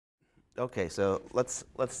Okay, so let's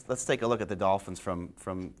take a look at the dolphins from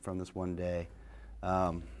this one day.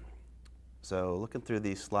 So looking through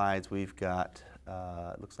these slides, we've got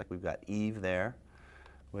it looks like we've got Eve there,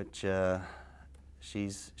 which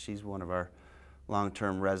she's one of our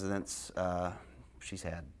long-term residents. She's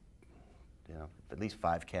had at least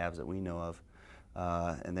 5 calves that we know of,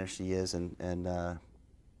 and there she is, and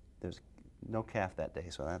there's no calf that day,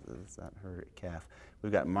 so that's not her calf.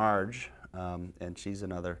 We've got Marge, and she's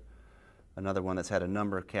another one that's had a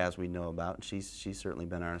number of calves we know about, and she's certainly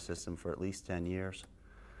been in our system for at least 10 years.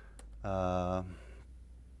 It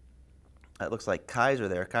looks like Kaiser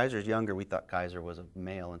there. Kaiser's younger. We thought Kaiser was a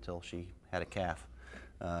male until she had a calf.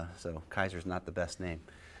 So Kaiser's not the best name.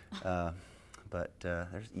 But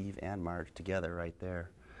there's Eve and Marge together right there.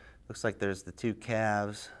 Looks like there's the 2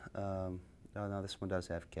 calves. Oh no, this one does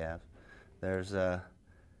have calves. There's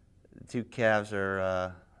 2 calves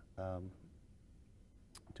are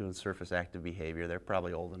doing surface active behavior. They're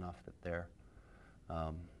probably old enough that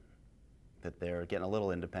they're getting a little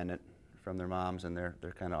independent from their moms, and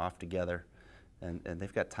they're kind of off together, and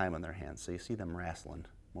they've got time on their hands, so you see them wrestling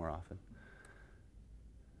more often.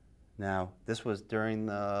 Now, this was during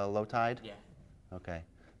the low tide? Yeah. Okay.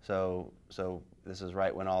 So this is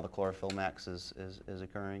right when all the chlorophyll max is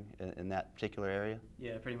occurring in that particular area?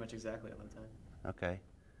 Yeah, pretty much exactly at low tide. Okay.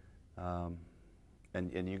 And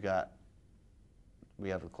we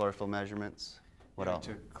have the chlorophyll measurements. What else?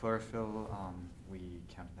 We took chlorophyll. We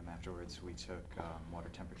counted them afterwards. We took water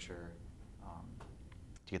temperature.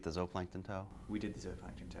 Did you get the zooplankton toe? We did the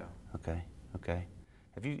zooplankton toe. Okay. Okay.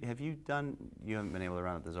 Have you done? You haven't been able to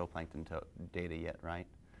run at the zooplankton toe data yet, right?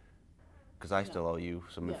 Because I still owe you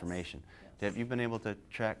some information. Yes. Have you been able to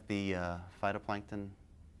track the phytoplankton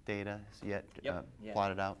data yet? Yep. Yeah.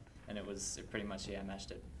 Plotted out? And it pretty much, yeah, matched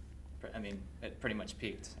it. I mean, it pretty much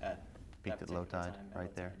peaked at Low tide, right low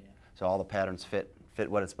there. tide, yeah. So all the patterns fit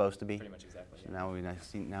what it's supposed to be? Pretty much exactly, So yeah. now we have to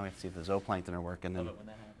see if the zooplankton are working. Love it when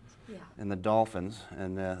that happens. Yeah. And the dolphins,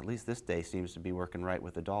 and at least this day seems to be working right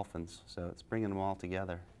with the dolphins, so it's bringing them all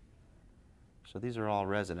together. So these are all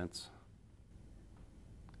residents.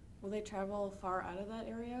 Will they travel far out of that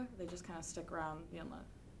area? Or they just kind of stick around the inlet,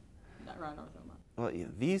 not around North Inlet? Well, yeah,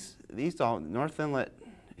 these North Inlet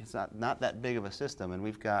is not that big of a system, and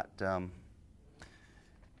we've got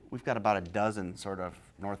about a dozen sort of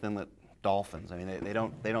North Inlet dolphins. I mean, they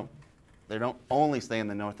don't only stay in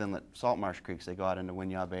the North Inlet salt marsh creeks. They go out into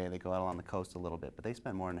Winyah Bay. They go out along the coast a little bit, but they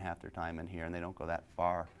spend more than half their time in here, and they don't go that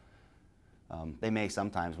far. They may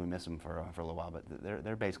sometimes, we miss them for a little while, but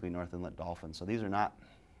they're basically North Inlet dolphins. So these are not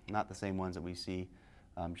the same ones that we see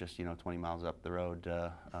just 20 miles up the road,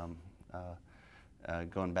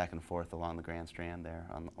 going back and forth along the Grand Strand there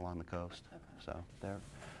along the coast. Okay. So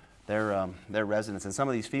they're residents, and some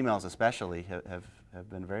of these females especially have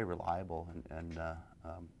been very reliable and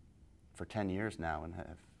for 10 years now, and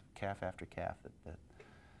have calf after calf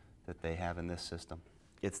that they have in this system.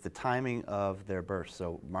 It's the timing of their birth.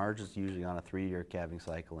 So Marge is usually on a 3-year calving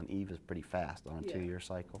cycle, and Eve is pretty fast on a 2-year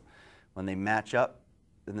cycle. When they match up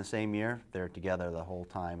in the same year, they're together the whole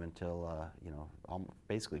time until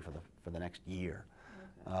basically for the next year.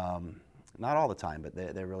 Okay. Not all the time, but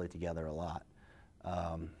they're really together a lot.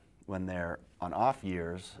 When they're on off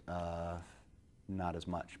years, not as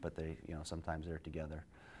much, but they sometimes they're together.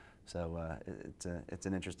 So it's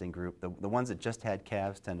an interesting group. The ones that just had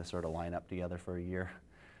calves tend to sort of line up together for a year.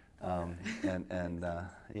 And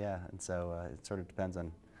so it sort of depends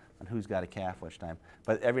on who's got a calf which time.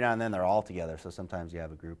 But every now and then they're all together, so sometimes you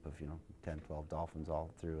have a group of 10, 12 dolphins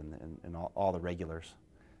all through, and all the regulars.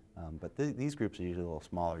 But these groups are usually a little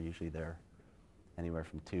smaller. Usually they're anywhere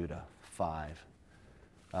from 2 to 5.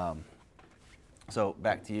 So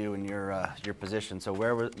back to you and your position. So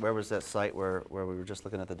where was that site where we were just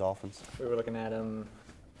looking at the dolphins? We were looking at them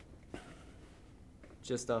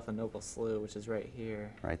just off of Noble Slough, which is right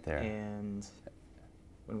here. Right there. And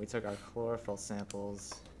when we took our chlorophyll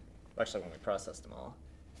samples, actually when we processed them all.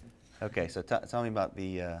 Okay, so tell me about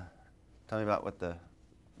what the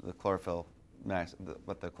chlorophyll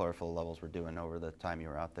what the chlorophyll levels were doing over the time you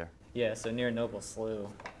were out there. Yeah, so near Noble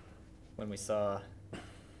Slough, when we saw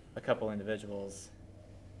a couple individuals,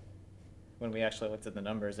 when we actually looked at the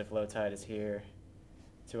numbers, if low tide is here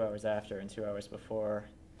 2 hours after and 2 hours before,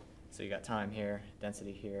 so you got time here,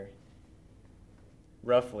 density here,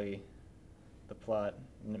 roughly the plot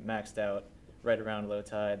maxed out right around low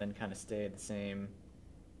tide, then kind of stayed the same,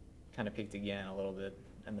 kind of peaked again a little bit,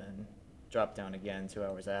 and then dropped down again 2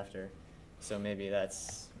 hours after. So maybe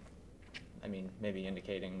that's, maybe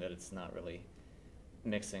indicating that it's not really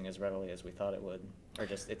mixing as readily as we thought it would, or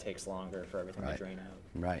just it takes longer for everything to drain out.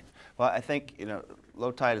 Right. Well, I think, you know,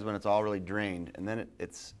 low tide is when it's all really drained, and then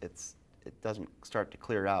it doesn't start to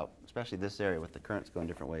clear out, especially this area with the currents going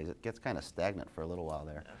different ways. It gets kind of stagnant for a little while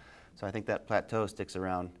there. Yeah. So I think that plateau sticks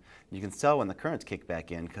around. You can tell when the currents kick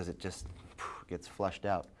back in because it just gets flushed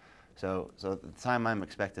out. So the time I'm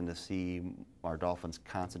expecting to see our dolphins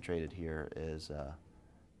concentrated here is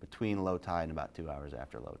between low tide and about 2 hours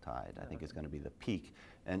after low tide. I think is going to be the peak,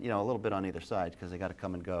 and you know, a little bit on either side because they got to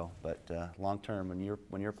come and go. But long term,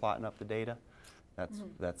 when you're plotting up the data,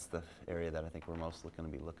 that's the area that I think we're most going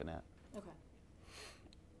to be looking at. Okay.